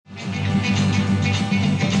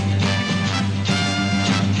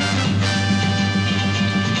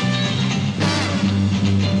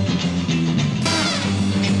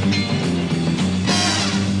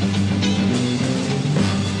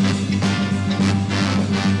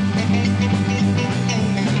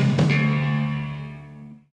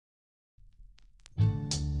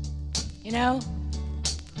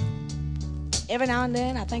Every now and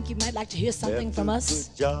then, I think you might like to hear something from us.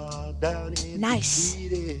 Nice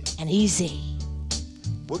and easy.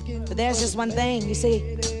 But there's just one thing, you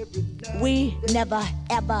see, we never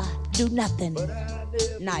ever do nothing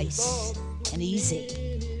nice and easy.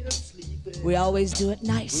 We always do it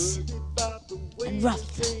nice and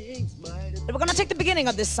rough. But we're gonna take the beginning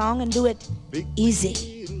of this song and do it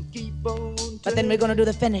easy. But then we're gonna do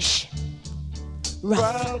the finish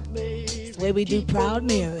rough. It's the way we do Proud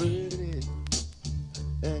Mary.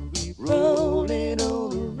 Rolling on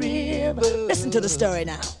the river. Listen to the story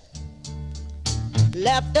now.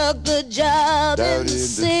 Left a good job in the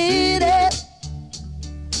city,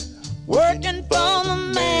 working for the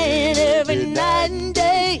man every night and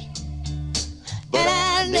day. And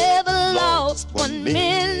I never lost 1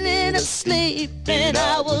 minute of sleep, and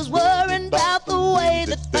I was worrying about the way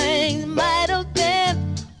that things might have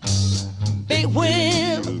been. Big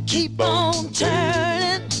wheel keep on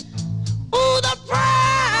turning. Ooh, the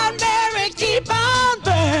Proud Mary keep on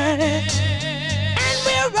burning. And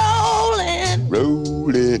we're rolling,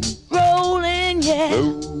 rolling, rolling, yeah,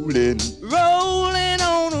 rolling, rolling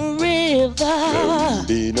on the river,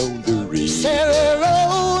 rolling on the river. Sarah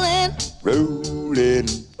rolling, rolling,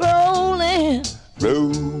 rolling,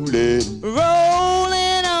 rolling,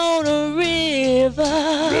 rolling on the river,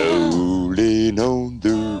 rolling on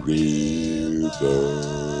the river.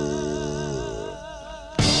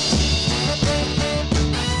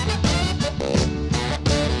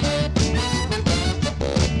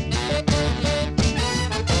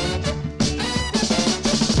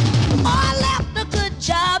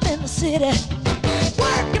 City,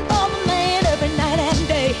 working for the man every night and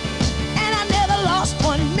day, and I never lost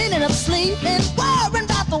 1 minute of sleep, and worrying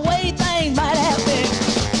about the way things might have been.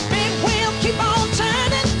 Big wheel keep on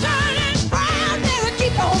turning, turning, Proud Mary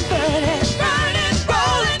keep on burning, burning,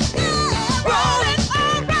 rolling, rolling,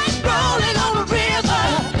 all right, rolling on the river,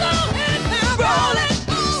 rolling,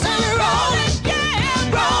 sunny rolling, yeah,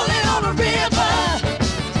 rolling on the river,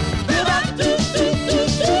 river, do, do, do,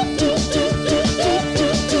 do, do, do, do,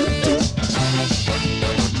 do, do.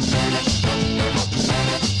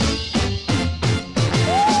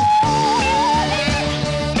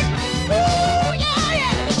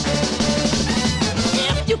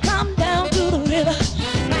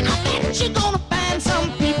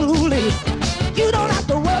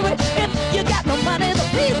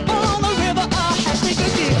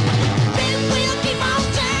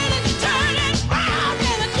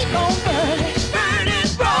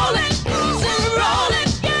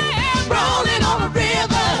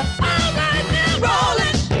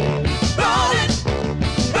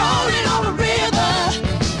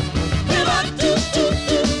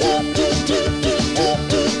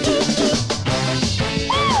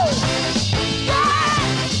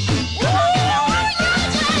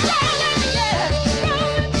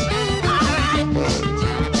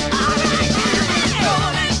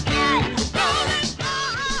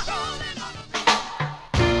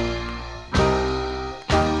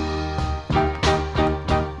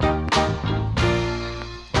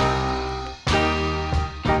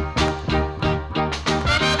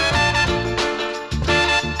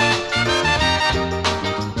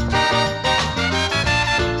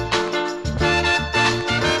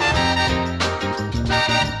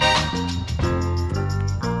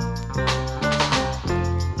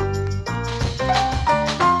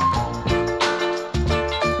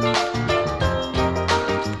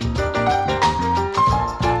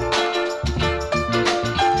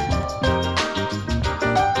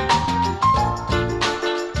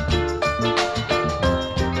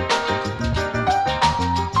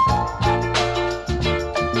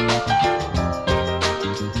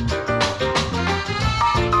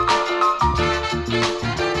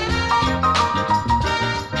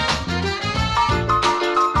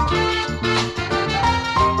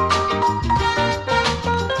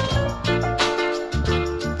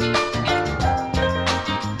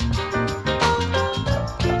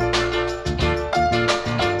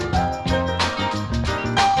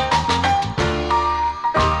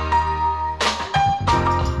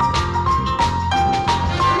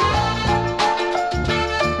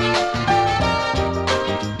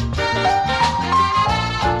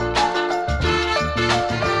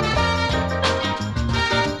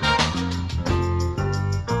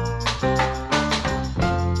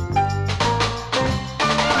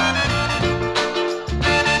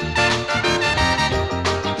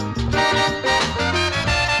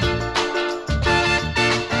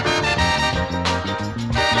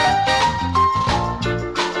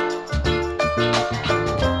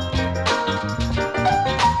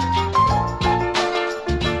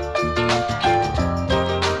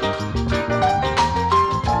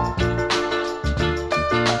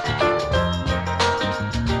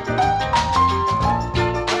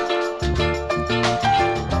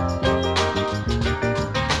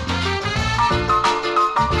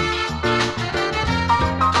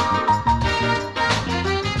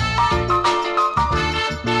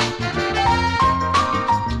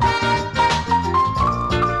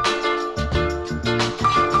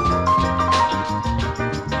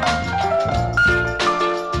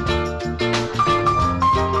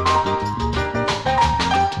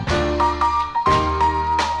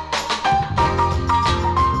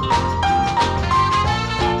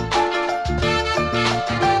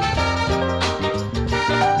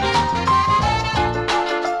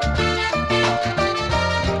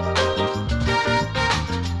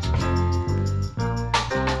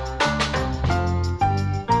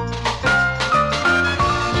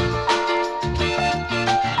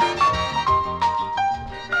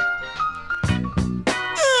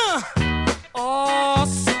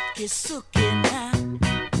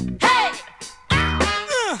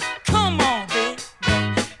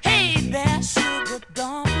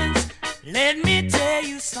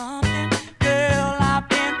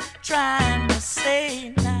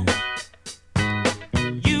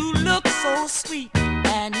 so sweet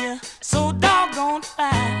and you're so doggone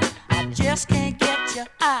fine. I just can't get you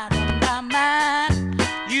out of my mind.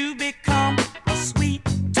 You become a sweet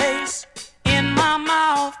taste in my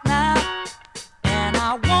mouth now, and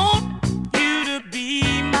I want you to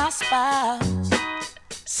be my spouse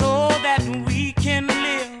so that we can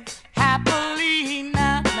live happily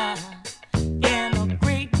now, in a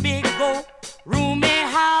great big old roomy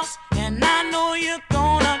house. And I know you're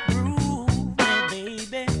gonna groove me,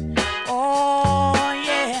 baby. Oh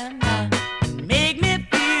yeah, now make me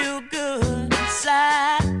feel good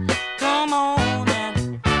inside. Come on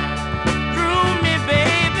and groove me,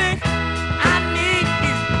 baby. I need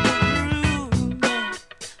you to groove me.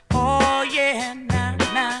 Oh yeah,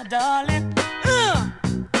 now, darling.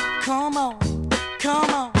 Come on,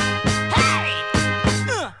 come on.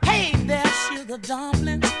 Hey there, sugar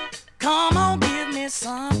dumplings. Come on, give me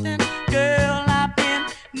something, girl, I've been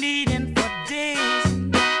needing for days.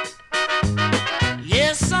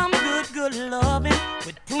 Yes, some good loving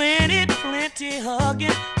with plenty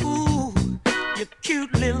hugging. Ooh, you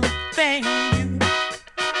cute little thing, you.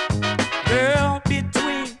 Girl,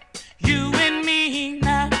 between you and me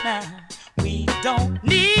now, we don't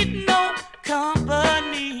need no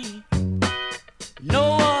company.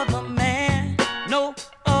 No other man, no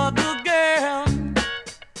other girl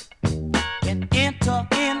can enter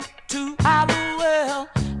into our world,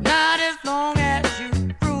 not as long as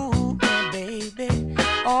you prove me, baby.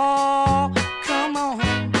 Oh, come on,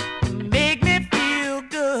 make me feel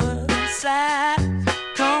good inside.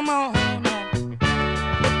 Come on,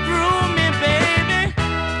 groove me, baby,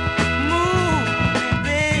 move me,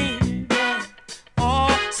 baby.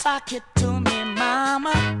 Oh, sock it to me,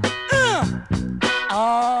 mama.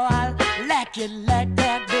 Oh, I like it like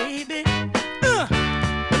that, baby.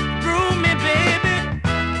 Groove me, baby.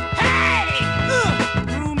 Hey,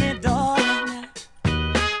 groove me, darling.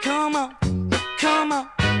 Come on, come on.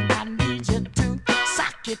 I need you to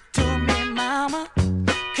sock it to me, mama.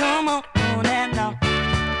 Come on, and now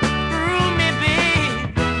groove me,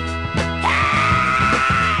 baby. Hey,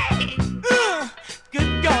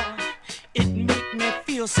 good God, it make me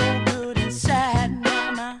feel so good inside,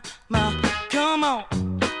 mama. Come on,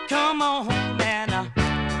 come on, man.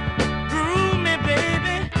 Groove me,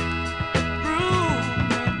 baby. Groove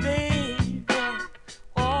me, baby.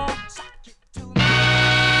 Oh, sock it to me.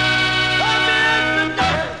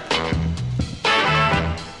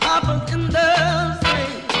 Papa's in the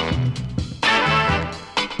swing.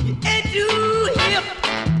 You ain't too hip,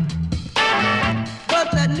 but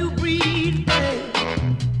that new breed thing.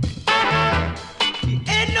 You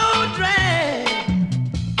ain't no drag.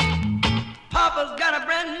 Papa's got a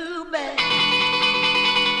brand new bag.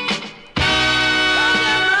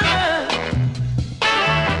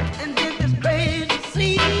 And did this crazy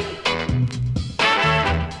scene.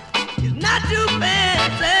 He's not too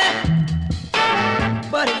fancy,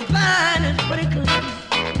 but his fine is pretty clean.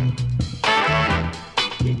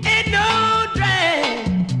 He ain't no drag.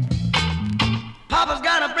 Papa's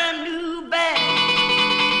got a brand new bag.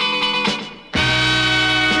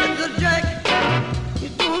 It's a jack.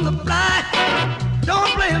 He's doing the fly.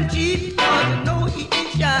 Don't play him cheap, cause you know he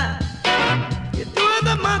ain't shy. You're doing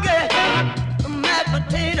the monkey, the mashed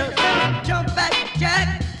potatoes, jump back,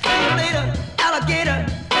 jack, see you later, alligator.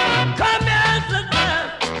 Come here, sister.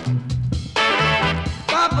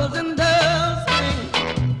 Papa's in the swing.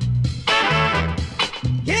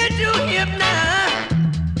 Get you hip now,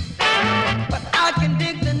 but I can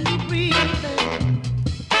dig the new breathing.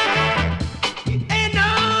 He ain't no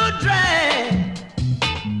drag.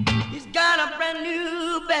 He's got a brand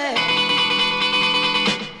new bag.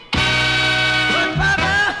 But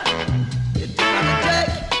Papa, you're doing the jack.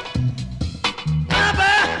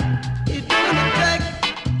 Papa, you're doing the jack.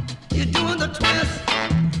 You're doing the twist.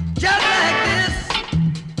 Just like this.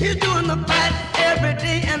 He's doing the fight every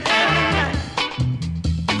day and every night.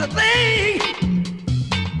 It's a thing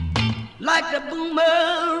like the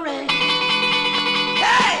boomerang.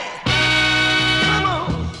 Hey! Come on.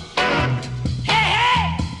 Hey!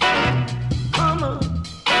 Come on.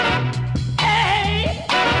 Hey!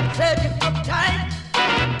 Said you uptight.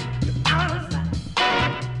 You're out of sight.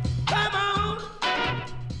 Come on.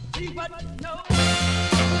 See what you know.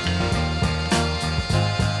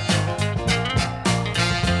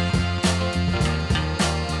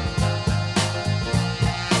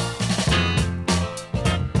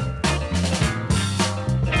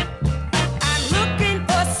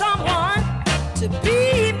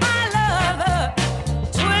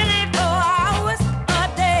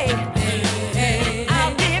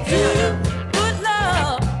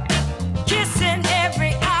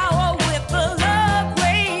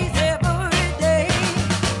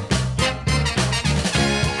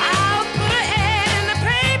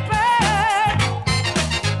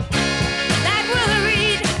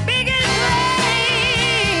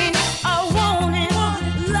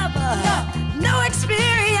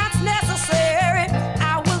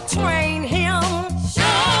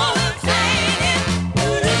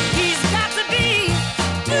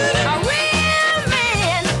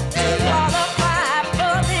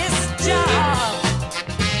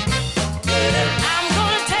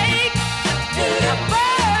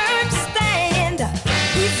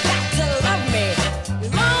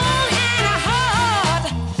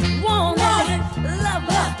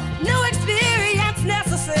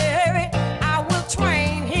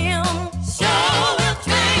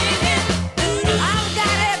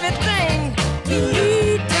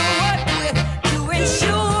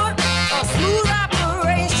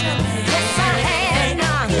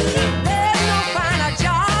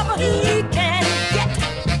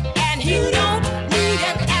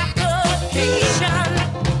 What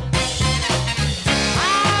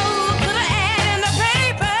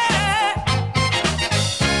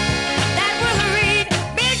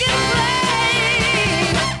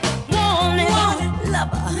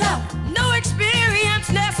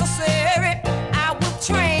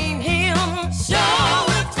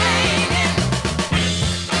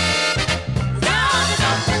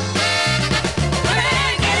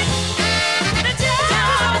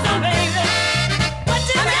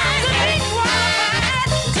you got to be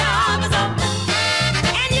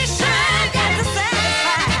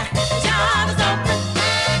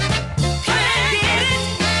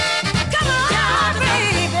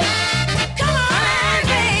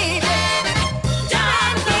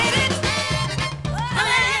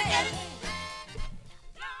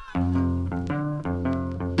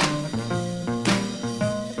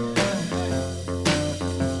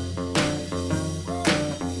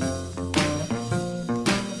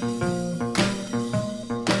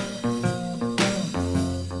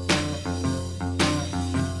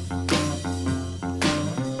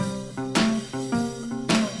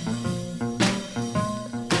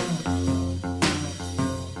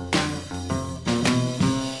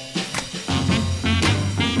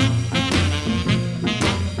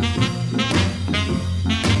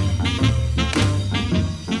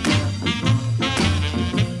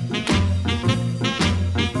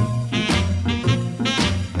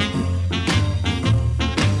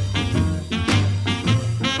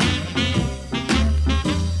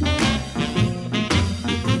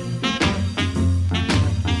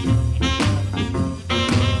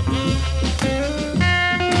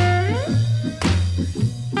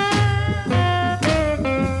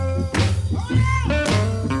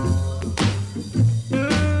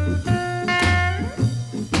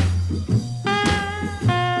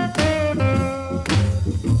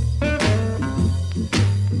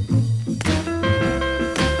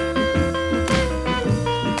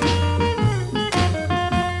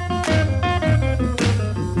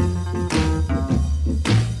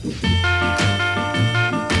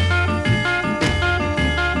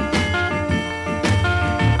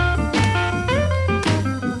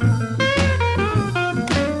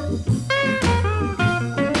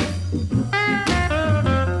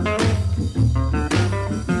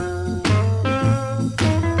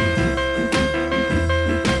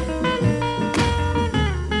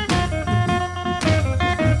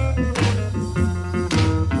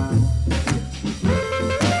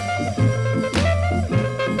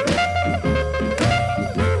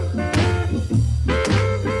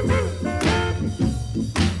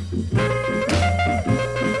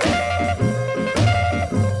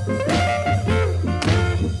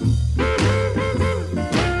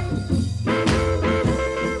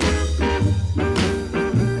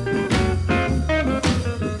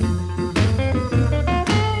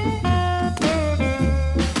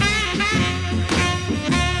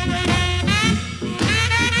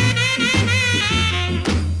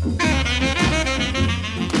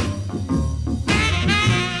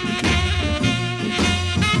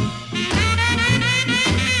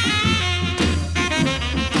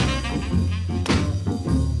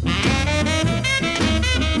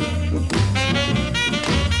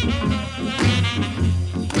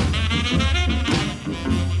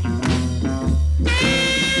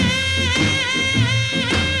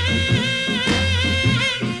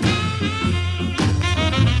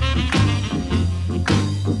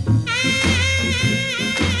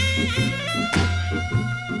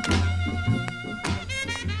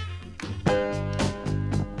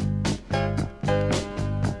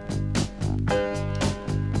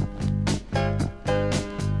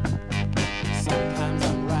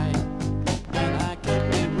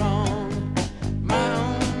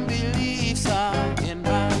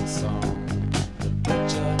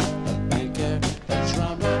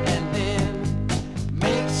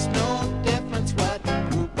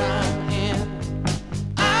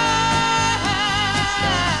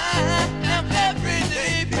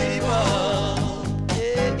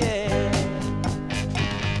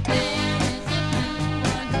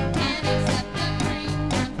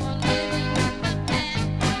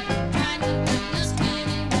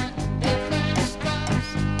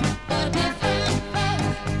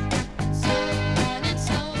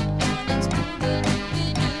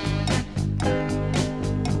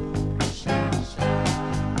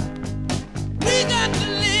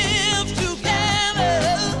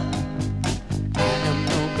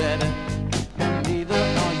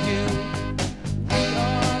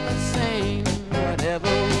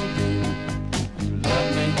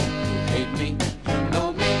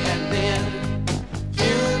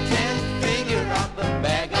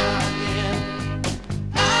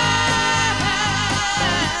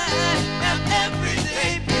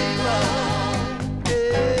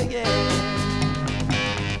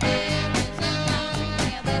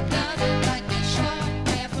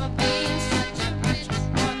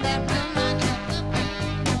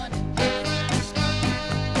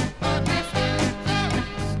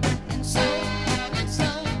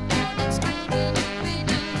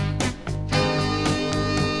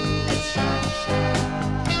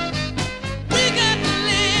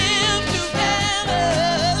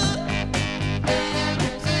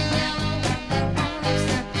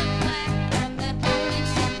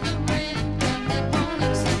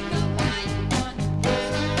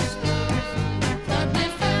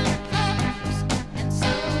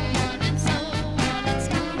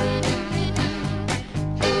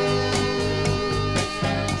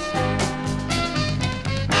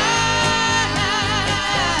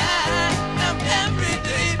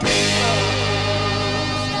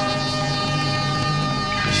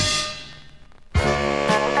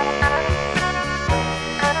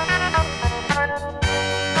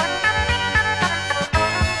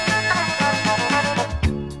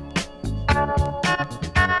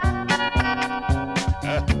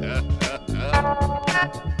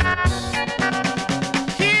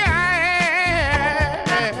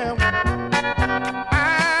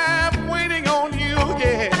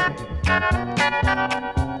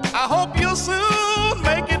I hope you'll soon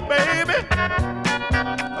make it, baby,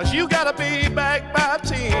 'cause you gotta be back by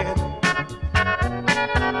 10.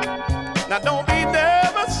 Now don't be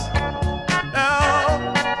nervous, no,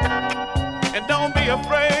 and don't be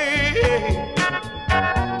afraid,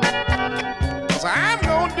 'cause I'm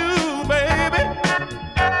gonna do, baby,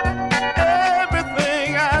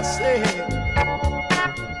 everything I say.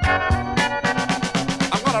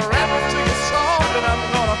 I'm gonna rap it to you soft and I'm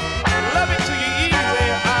gonna love it to you easy.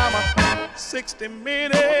 I'm a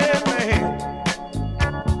 60-minute man.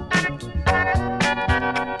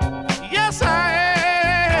 Yes, I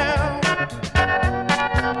am.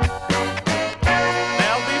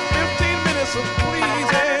 There'll be 15 minutes of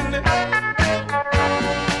pleasing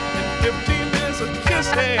and 15 minutes of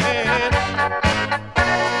kissing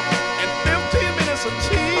and 15 minutes of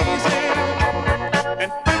teasing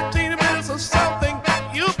and 15 minutes of something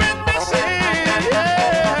you've been missing.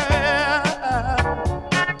 Yeah.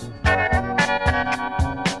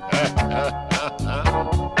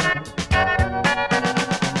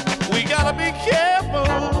 We gotta be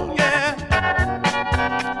careful, yeah,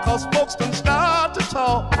 'cause folks can start to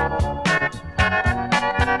talk.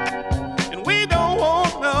 And we don't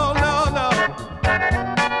want, no, no, no.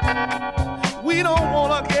 We don't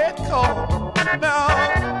wanna get caught, no.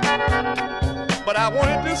 But I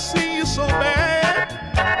wanted to see you so bad.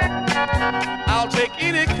 I'll take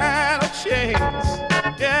any kind of chance,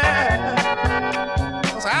 yeah.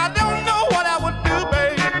 'Cause I don't know what I would do,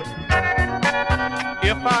 baby,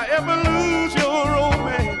 if I ever lose your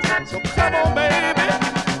romance. So come on, baby,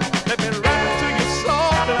 let me rap it to you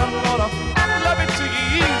soft and I'm gonna love it to you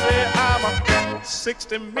easy. I'm a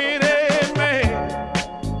 60-minute man.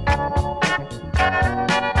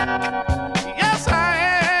 Yes, I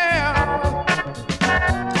am.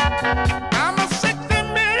 I'm a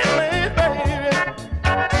 60-minute man, baby.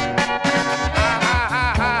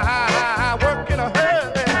 I work in a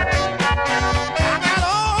hurry. I got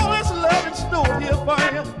all this love in store here for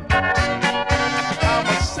you. I'm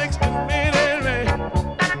a 60-minute man.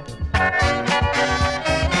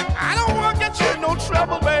 I don't want to get you in no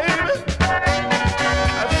trouble, baby.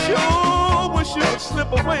 I sure wish you would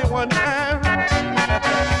slip away one time.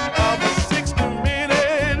 I'm a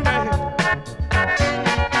 60-minute man.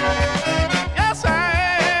 Yes, I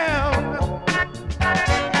am.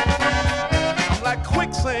 I'm like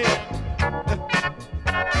quicksand.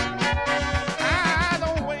 I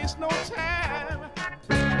don't waste no time.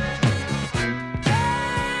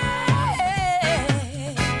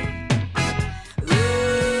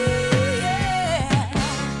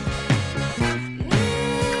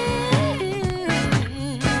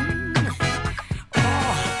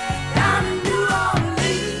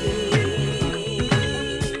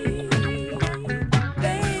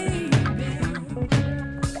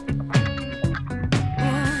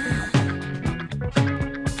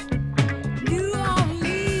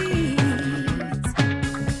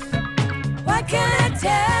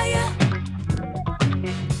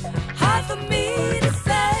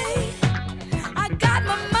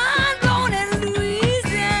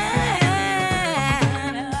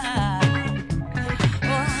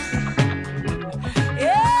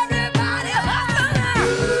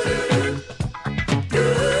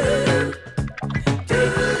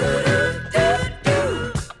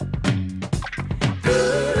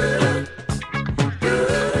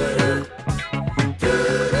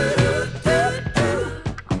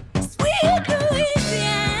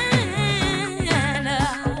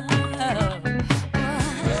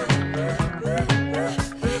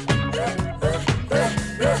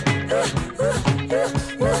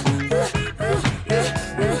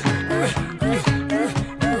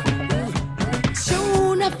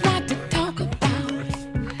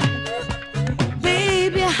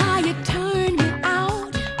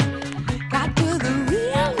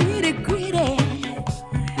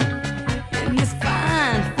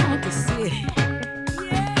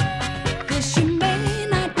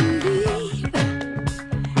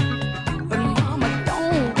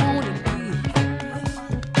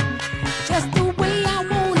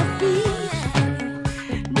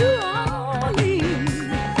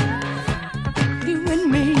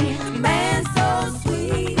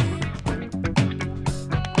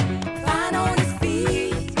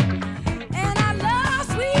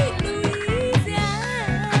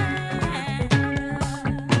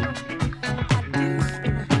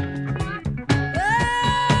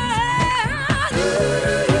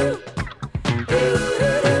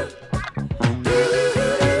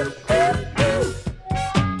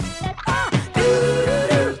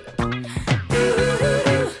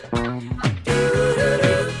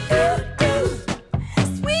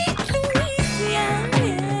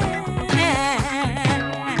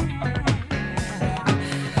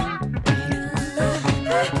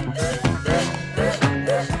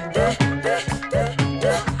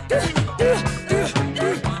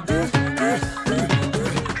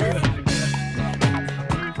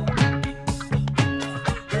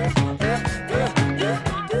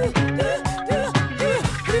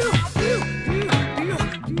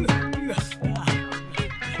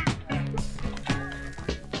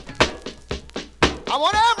 I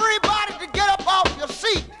want everybody to get up off your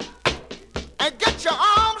seat and get your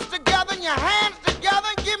arms together and your hands together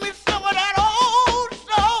and give me some of that old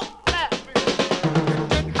soul clapping. You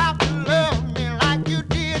didn't have to love me like you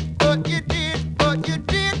did, but you did, but you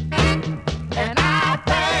did. And I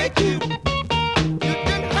thank you. You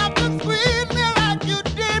didn't have to squeeze me like you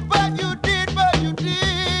did, but you did, but you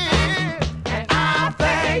did. And I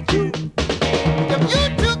thank you. If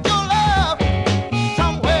you took your love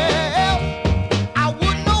somewhere else, I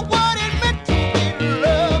wouldn't know what it meant to be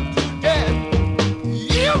loved to death.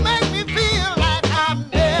 You make me feel like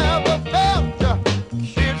I've never felt.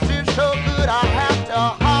 Kiss is so good I have to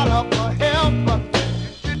holler for help. You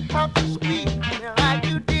didn't have to squeeze me like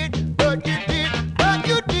you did, but you did, but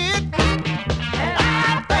you did. And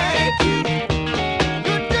I thank you.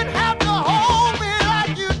 You didn't have to hold me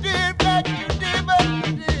like you did, but you did, but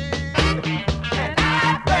you did. And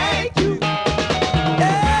I thank you.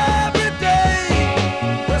 Every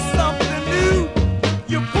day there's something new.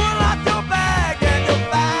 You pull out your bag and you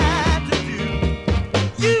find to do.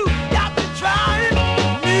 You got to try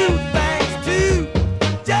new things too,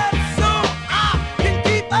 just so I can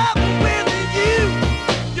keep up with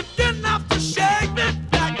you. You didn't have to shake it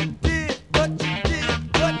like you did, but you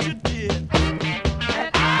did, but you did.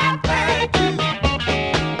 And I thank you.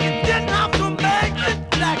 You didn't have to make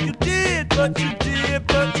it like you did, but you did,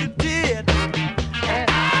 but you did. And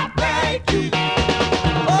I thank you.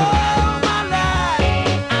 All my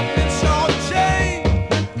life I've been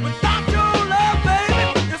shortchanged. Without your love, baby,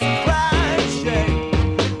 it's a crying shame.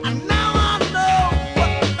 And now I know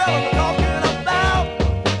what the fellas are talking about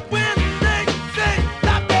when they say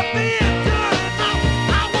that they're being turned out.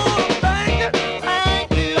 I wanna thank you, Thank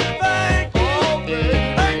you. thank you,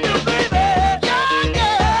 thank you, baby. Yeah,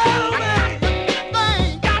 yeah.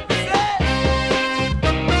 Thank Got to say.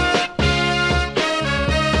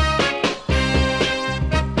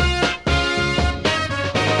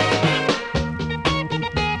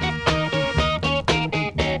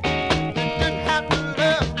 didn't have to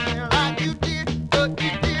love me like you did, but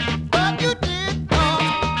you did, but you did.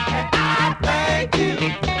 And I thank you.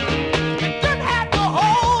 You didn't have to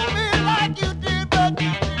hold me like you did, but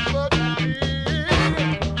you did, but you did.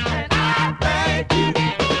 And I thank you.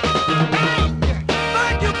 Thank you.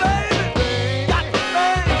 Thank you, baby. Got to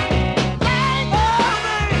thank. Thank Oh,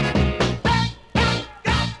 you. baby.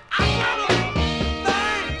 I wanna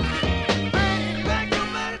thank. Thank you,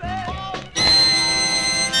 baby.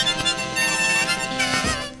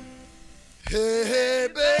 Hey, hey,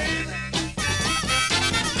 baby,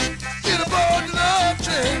 get aboard the love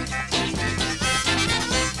train.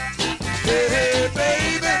 Hey, hey,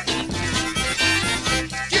 baby,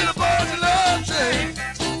 get aboard the love train.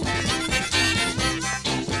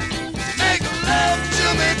 Make love to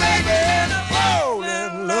me, baby, and fall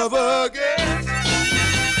in love again.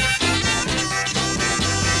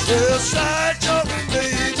 Well, side talking,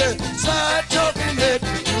 baby, side talking, head.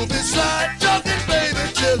 You'll be side talking, baby,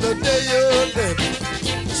 till the day you're dead.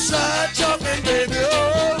 Side talking, baby,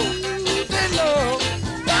 all day long.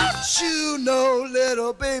 Don't you know,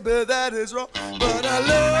 little baby, that is wrong. But I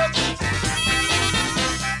love you.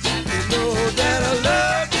 You know that I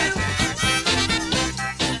love you.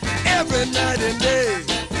 Every night and day.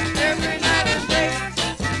 Every night and day.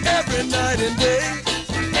 Every night and day.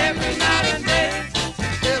 Every night and day.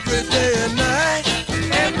 Every day and night.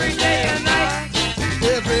 Every day and night.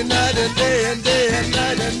 Every night and day and day and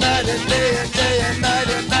night and night and day and day and night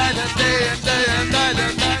and night and day and day and night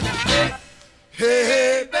and night and day. Hey,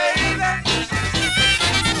 hey, baby,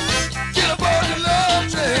 get aboard the love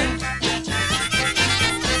train.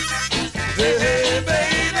 Hey, hey,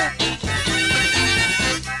 baby,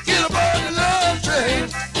 get aboard the love train.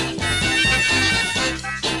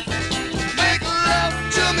 Make love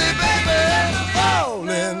to me, baby, and fall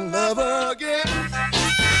in love again.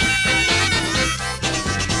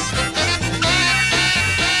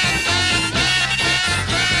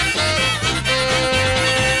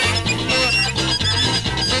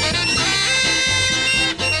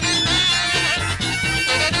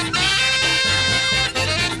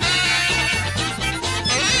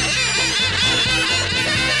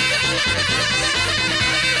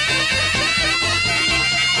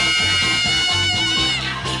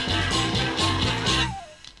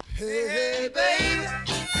 Hey, hey, baby,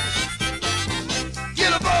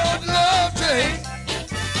 get aboard the love train.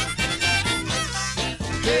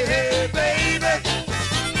 Hey, hey, baby,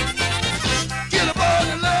 get aboard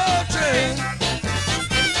the love train.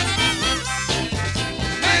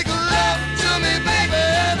 Make love to me, baby,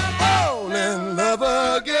 and fall in love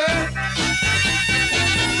again.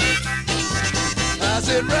 I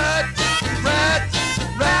said, ride, ride,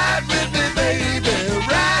 ride with me, baby.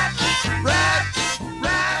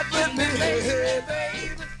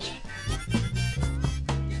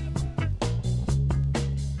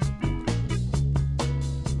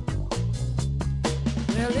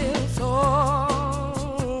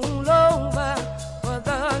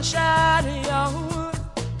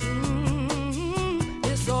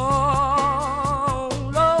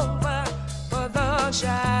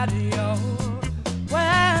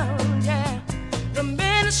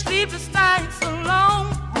 leave this night alone,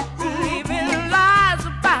 believing lies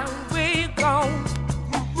about where you're gone.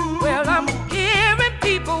 Well, I'm hearing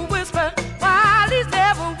people whisper while he's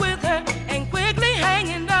never with her and quickly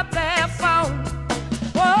hanging up their phone.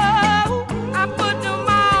 Whoa, I put them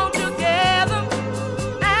all together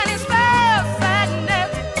and it spells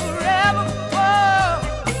sadness forever. Whoa,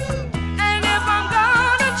 and if I'm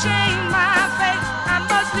gonna change my fate, I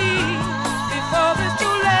must leave before it's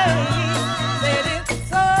too late. Said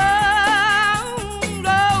it's all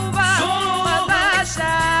over, but my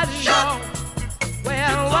shot is on.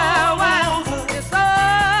 Well, it's all over,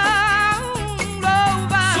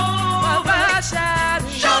 but my shot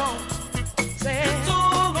is on. Said,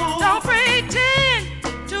 don't pretend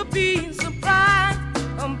to be surprised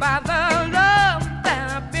by the love that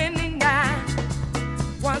I've been denied.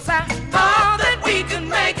 Once I thought that we could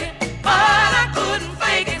make it, but I couldn't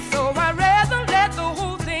fake it, so I'd rather let the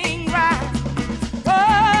whole thing ride.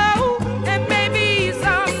 Oh, and maybe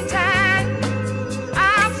sometime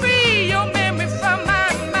I'll free your memory from my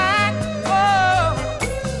mind. Oh,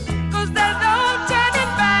 'cause there's no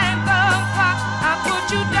turning back the clock. I put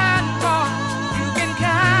you down for, you can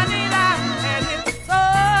count it out, and it's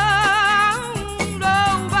all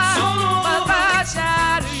over, but my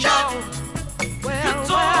shot is on. Well, it is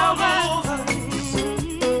all over,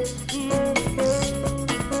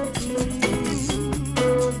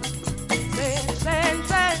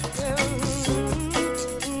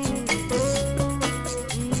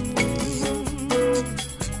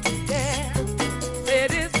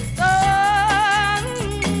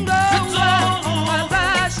 but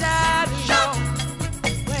my shot is on.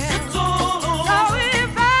 So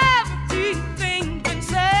if everything's been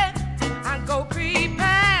said, I go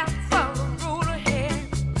prepare for the road ahead.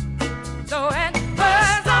 So at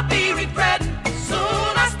first I'll be regretting,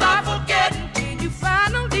 soon I start forgetting, till you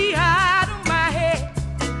finally out of my head.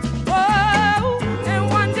 Whoa, and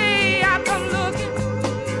one day I come looking,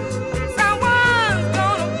 someone's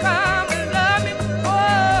gonna come and love me.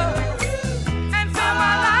 Whoa, and fill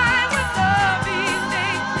my life with love these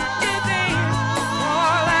days. This ain't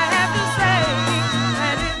all I have to say,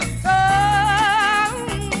 and it's all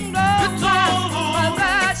over, but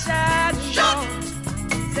my shot is on.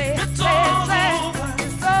 Say, it's all over,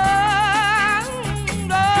 but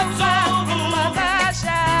my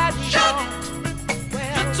shot is on.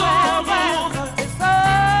 Well, it's all over, it's all over,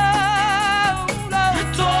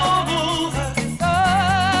 it's all over,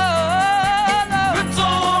 it's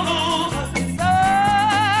all over, it's all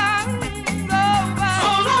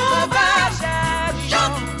over, but my shot is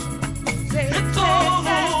on. Say, it's all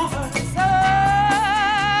over, it's all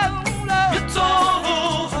over, it's all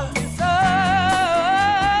over, it's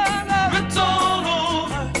all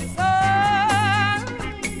over, it's all over.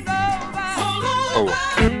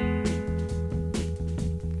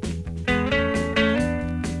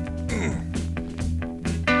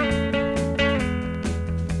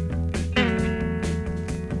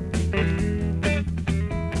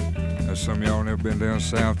 Now, some of y'all never been down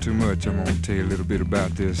south too much. I'm gonna tell you a little bit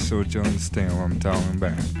about this so that you understand what I'm talking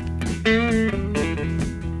about.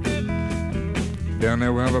 Down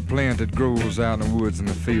there we have a plant that grows out in the woods and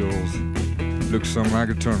the fields. Looks something like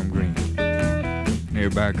a turnip green.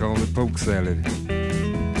 Everybody calls it poke salad.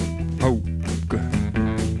 Poke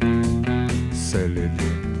salad.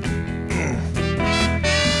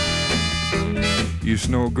 Used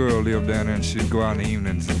to know a girl lived down there and she'd go out in the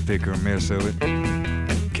evenings and pick her a mess of it,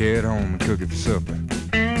 carry it home and cook it for supper.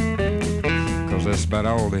 'Cause that's about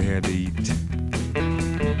all they had to eat.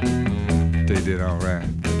 They did all right.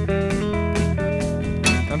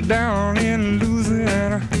 Now down in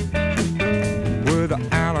Louisiana, where the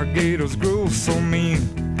alligators grow so mean,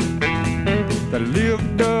 there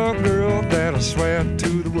lived a girl that I swear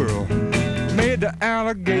to the world made the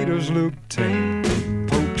alligators look tame.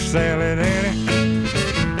 Poke salad, Annie.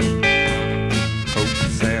 Poke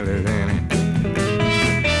salad, Annie.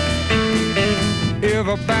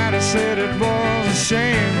 Everybody said it was a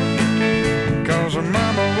shame, 'cause her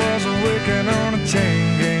mama was working on a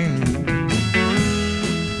chain gang.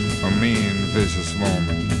 A mean, vicious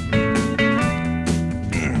woman.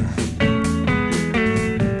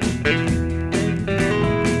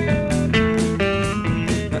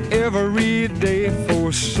 Every day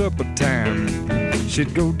for supper time,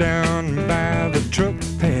 she'd go down by the truck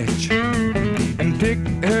patch and pick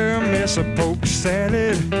her mess of poke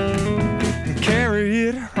salad and carry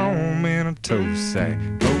it home in a tow sack.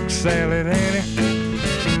 Poke salad, Annie.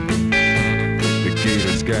 The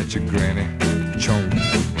gator's got your granny. Chomp,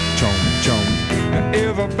 chomp, chomp. And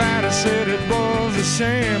everybody said it was a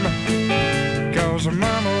shame, 'cause her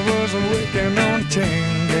mama was working on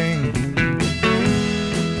chain gang.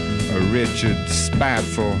 wretched,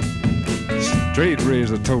 spiteful, straight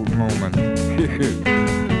razor toting woman.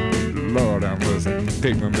 Lord, I must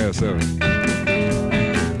pick my mess up.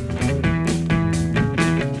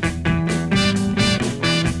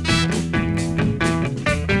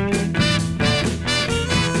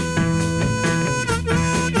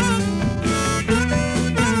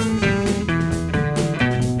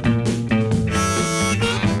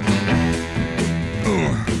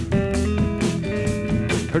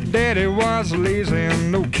 Her daddy was lazy and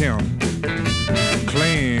no count,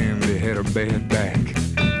 claimed he had a bad back.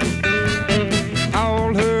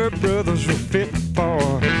 All her brothers were fit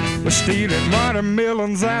for was stealing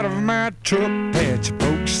watermelons out of my truck patch.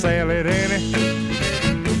 Poke salad, Annie,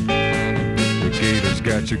 the gators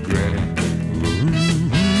got you, granny. Ooh.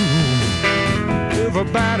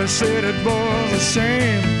 Everybody said it was a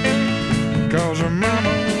shame, 'cause her mama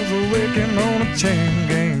was working on a chain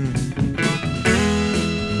gang.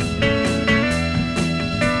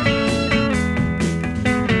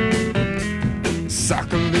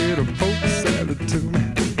 Sock a little poke salad to me.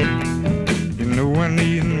 You know I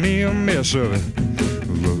need me a mess of it.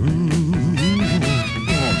 Ooh,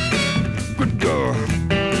 good God.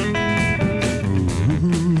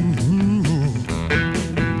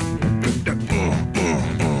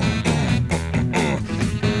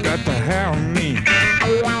 Got to have me.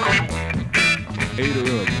 Ate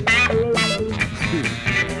her up.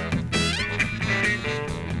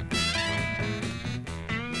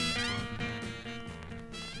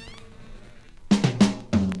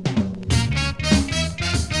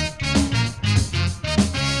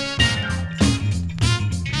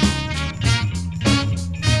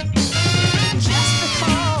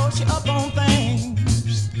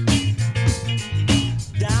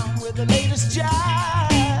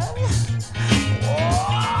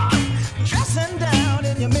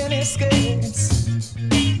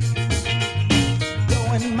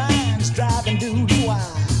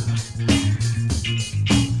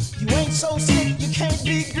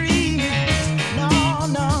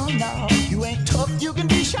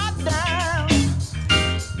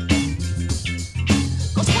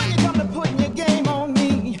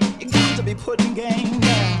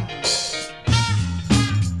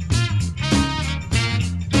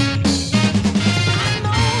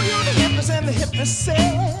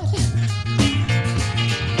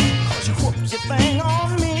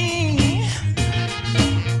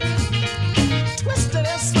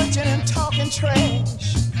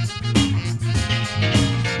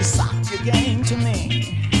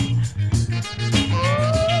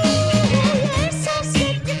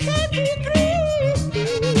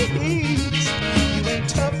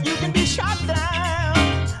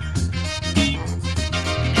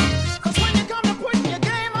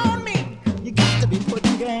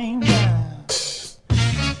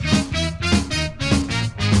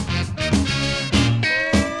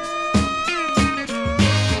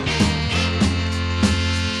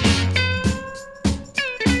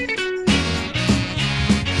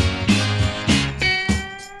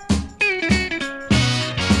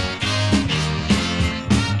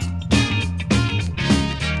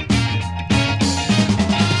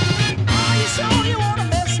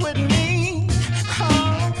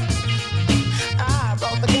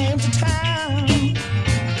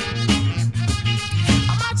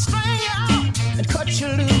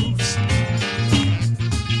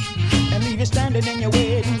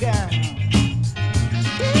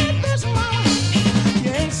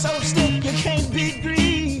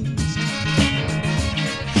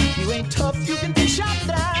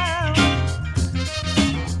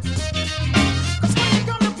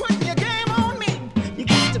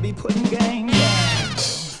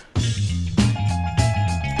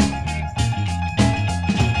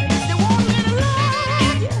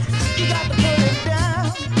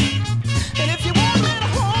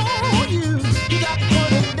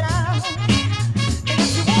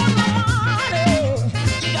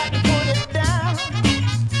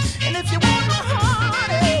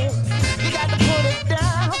 You got to put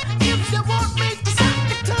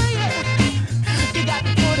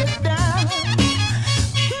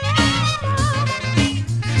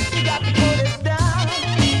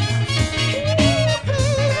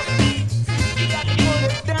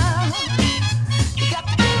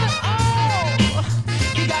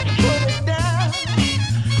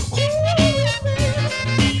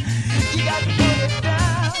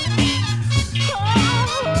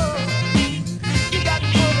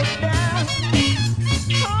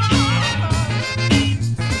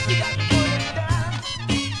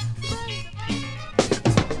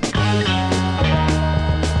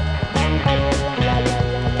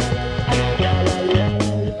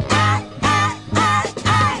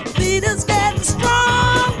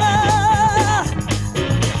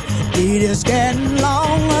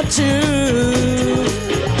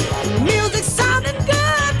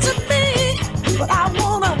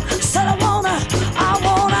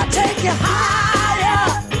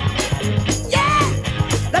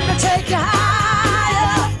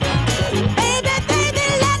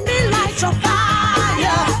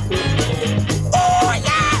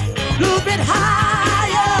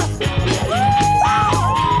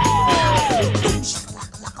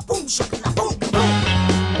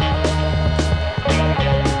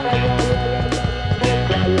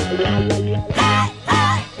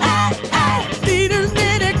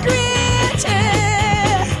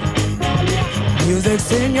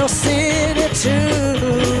Music's in your city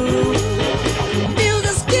too.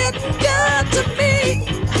 Music's getting good to me.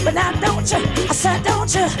 But now don't you, I said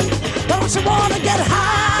don't you wanna get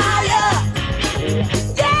higher?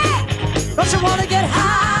 Yeah, don't you wanna get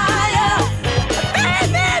higher?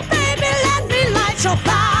 Baby, baby, let me light your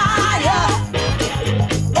fire.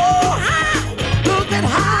 Oh, high, a little bit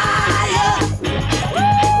higher.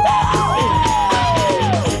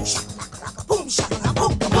 Shakalaka boom, shakalaka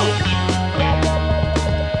boom, boom.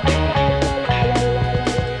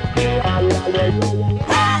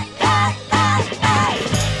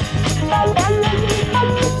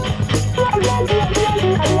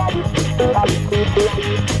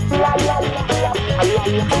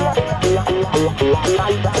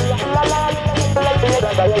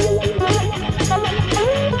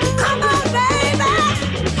 Come on, baby,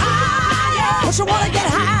 higher. Don't you wanna get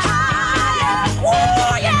higher?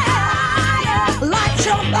 Oh yeah, higher. Light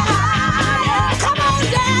your fire. Come on,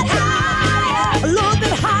 Dad, higher. A little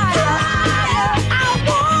bit higher. I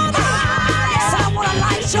wanna higher. So I wanna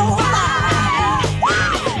light your fire.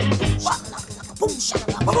 Boom,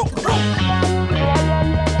 shaka, boom, boom.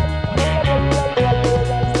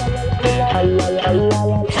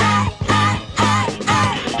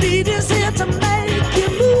 Beat is here to make you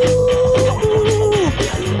move.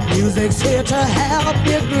 Music's here to have